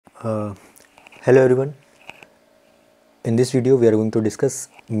Uh, Hello everyone. In this video we are going to discuss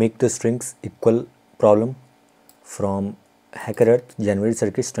make the strings equal problem from HackerEarth January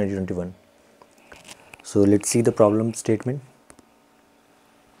Circuits 2021. So let's see the problem statement.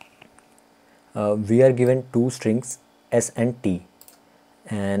 We are given two strings S and T,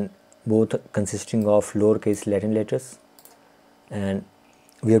 and both consisting of lowercase Latin letters, and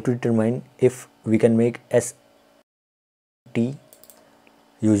we have to determine if we can make S T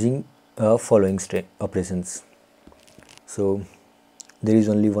using following operations. So there is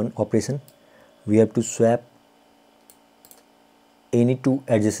only one operation. We have to swap any two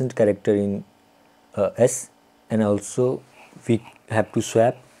adjacent character in S, and also we have to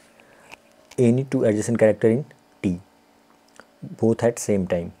swap any two adjacent character in T, both at same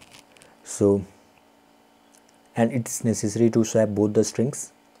time. So, and it's necessary to swap both the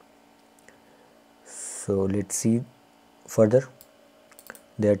strings. So let's see further.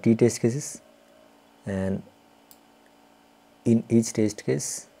 There are T test cases, and in each test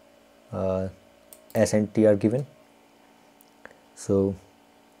case S and T are given. So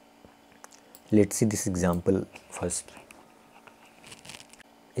let's see this example first.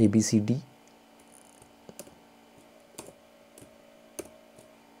 ABCD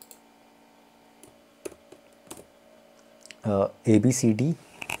ABCD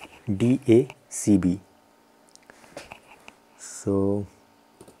DACB. So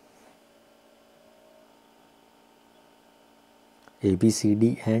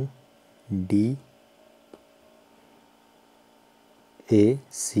ABCD and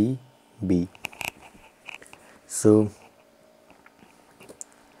DACB. So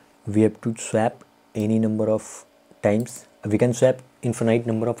we have to swap any number of times. We can swap infinite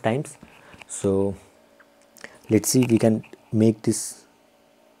number of times. So let's see we can make this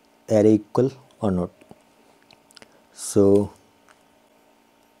array equal or not. So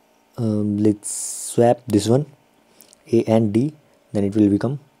let's swap this one A and D, then it will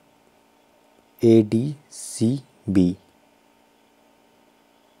become ADCB,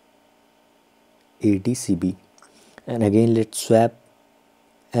 and again let's swap,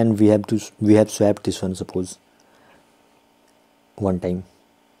 and we have swapped this one, suppose, one time,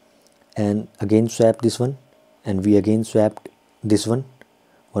 and again swap this one, and we again swapped this one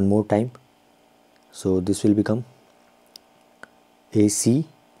more time. So this will become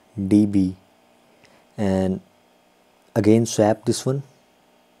ACDB, and again swap this one,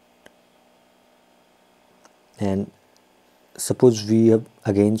 and suppose we have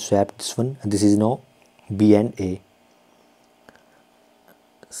again swapped this one, and this is now B and A.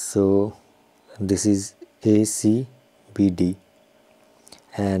 So this is ACBD,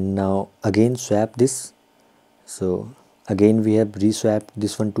 and now again swap this. So again we have reswapped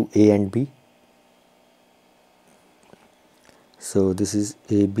this one to A and B. So this is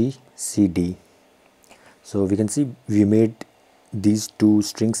ABCD. So we can see we made these two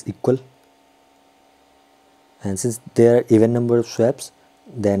strings equal, and since there are even number of swaps,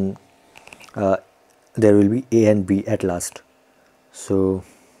 then there will be A and B at last. So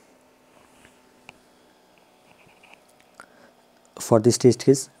for this test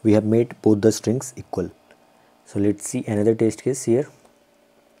case we have made both the strings equal. So let's see another test case here.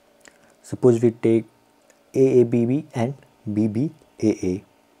 Suppose we take AABB and BBAA.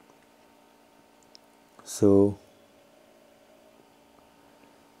 So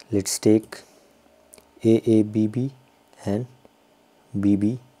let's take AABB and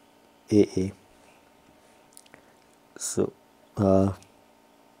BBAA. So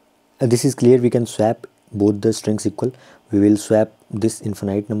this is clear, we can swap both the strings equal. We will swap this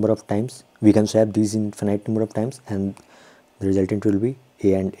infinite number of times. We can swap these infinite number of times, and the resultant will be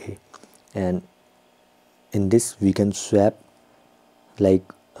A and A. And in this we can swap like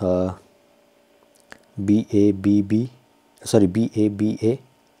BABA,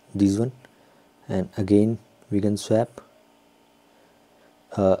 this one, and again we can swap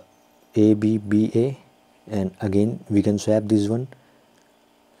ABBA, and again we can swap this one.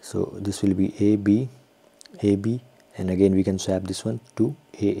 So this will be AB, and again we can swap this one to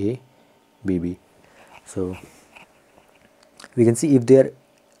AABB. So we can see if there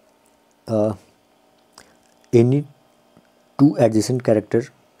are any two adjacent character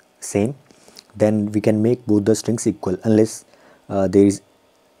same, then we can make both the strings equal, unless there is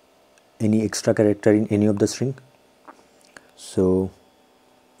any extra character in any of the string. So,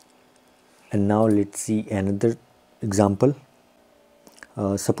 and now let's see another example.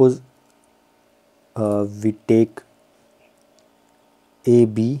 Suppose we take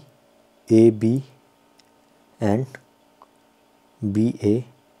AB and BA.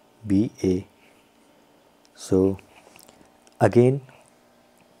 So again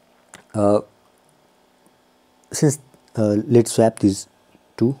Since let's swap these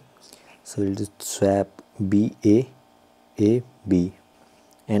two, so we'll just swap B A B,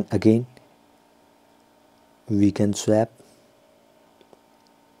 and again we can swap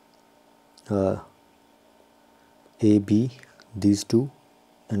A B, these two,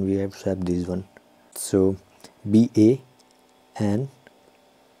 and we have swapped this one. So B A and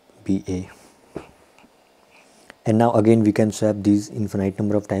B A, and now again we can swap these infinite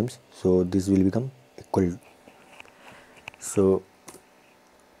number of times, so this will become equal. So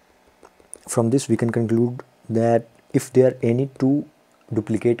from this we can conclude that if there are any two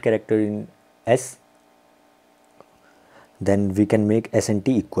duplicate character in S, then we can make S and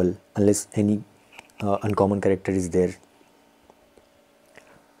T equal unless any uncommon character is there.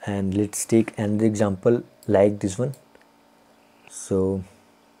 And let's take another example like this one. So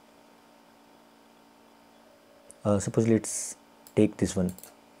suppose let's take this one.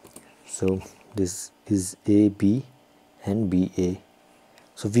 So this is A B and B A.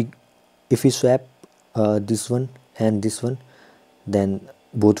 So if we swap this one and this one, then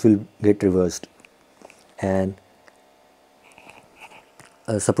both will get reversed. And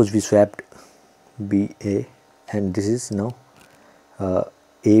suppose we swapped B A, and this is now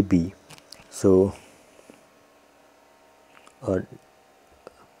A B. So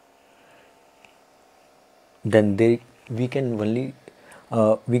then we can only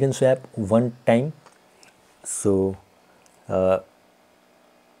we can swap one time. So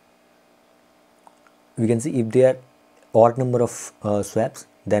we can see if they are odd number of swaps,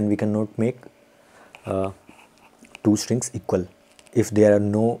 then we cannot make two strings equal if there are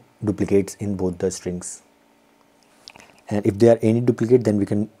no duplicates in both the strings. And if there are any duplicate, then we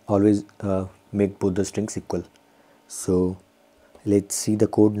can always make both the strings equal. So let's see the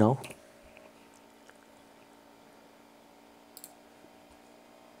code now.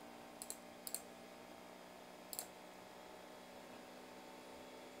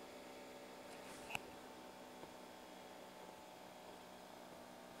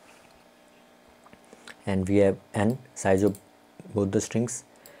 And we have n size of both the strings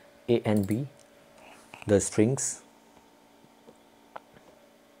A and B, the strings,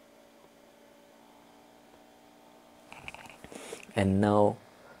 and now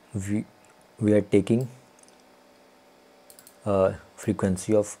we are taking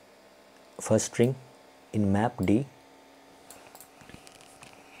frequency of first string in map D,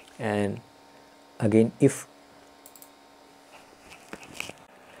 and again if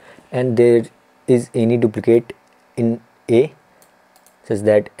there is any duplicate in A such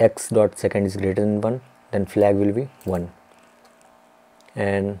that x dot second is greater than 1, then flag will be 1.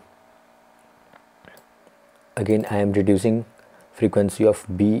 And again I am reducing frequency of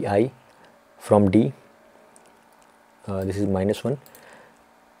BI from D, this is -1,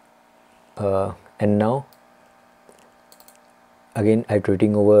 and now again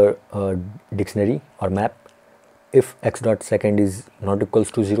iterating over dictionary or map. If x dot second is not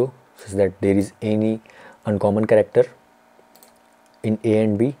equals to 0, such that there is any uncommon character in A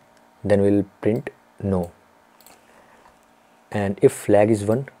and B, then we will print no. And if flag is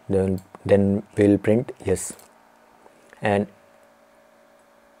 1, then we will print yes. And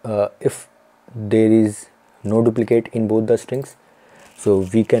if there is no duplicate in both the strings, so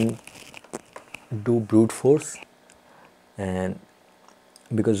we can do brute force, and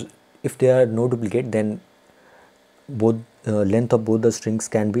because if there are no duplicate, then both length of both the strings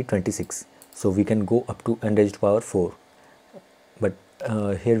can be 26, so we can go up to n raised to power 4, but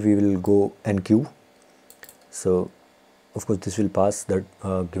here we will go nq. So of course this will pass the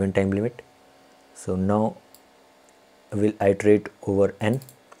given time limit. So now we'll iterate over n.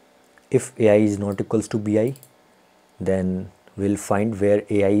 If ai is not equals to bi, then we'll find where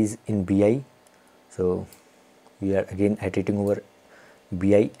ai is in bi. So we are again iterating over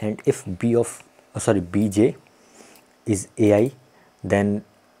bi, and if bj is ai, then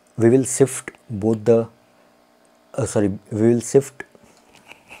we will shift both the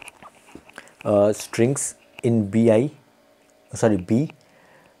strings in b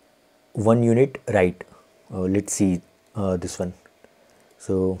 1 unit right. Let's see this one.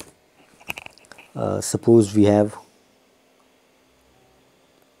 So suppose we have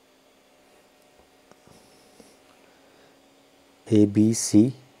A B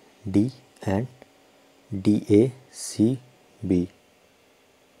C D and D A C B,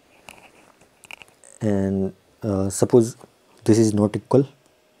 and suppose this is not equal,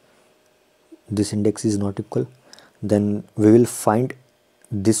 this index is not equal, then we will find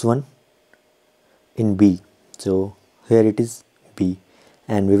this one in B. So here it is B,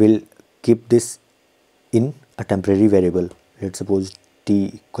 and we will keep this in a temporary variable. Let's suppose t t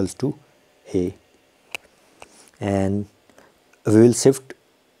equals to a, and we will shift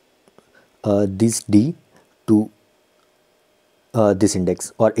this d to this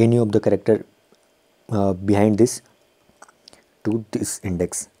index or any of the character behind this to this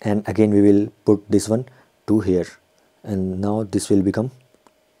index, and again we will put this one to here, and now this will become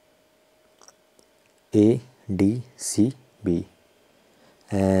A, D, C, B.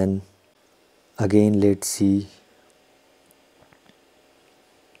 And again let's see,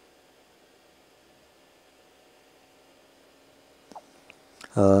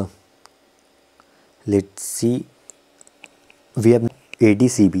 we have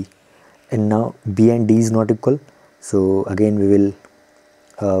ADCB, and now B and D is not equal, so again we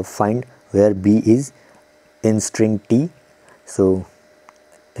will find where B is in string T. So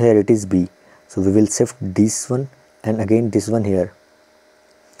here it is B, so we will shift this one and again this one here,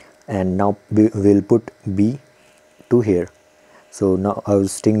 and now we will put B to here. So now our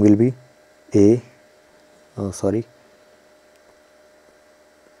string will be A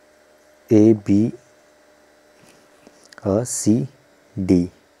B C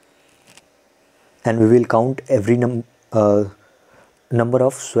D, and we will count every number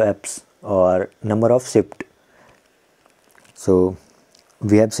of swaps or number of shift. So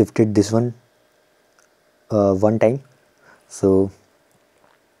we have shifted this one one time, so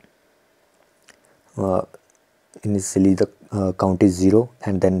initially the count is 0,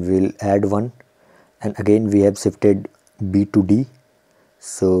 and then we will add 1, and again we have shifted B to D,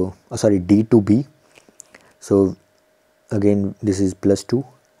 so D to B, so again this is +2,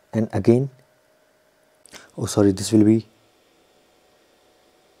 and again this will be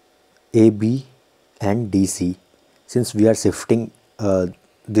AB and DC, since we are shifting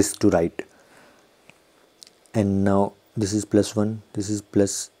this to right. And now this is +1, this is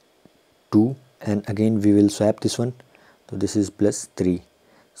 +2, and again we will swap this one, so this is +3,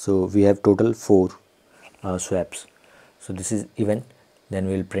 so we have total 4 swaps. So this is even, then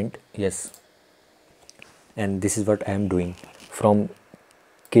we will print yes, and this is what I am doing. From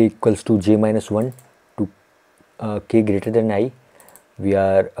k equals to j minus 1 to k greater than I, we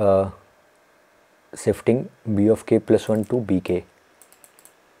are shifting b of k plus 1 to bk,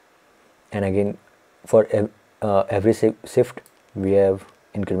 and again for every shift we are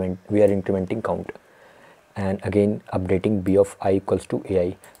incrementing count, and again updating b of I equals to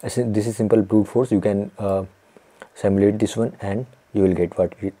ai. This is simple brute force. You can simulate this one and you will get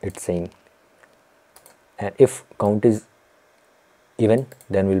what it's saying. And if count is even,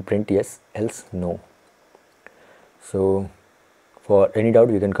 then we'll print yes, else no. So for any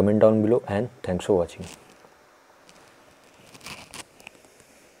doubt you can comment down below, and thanks for watching.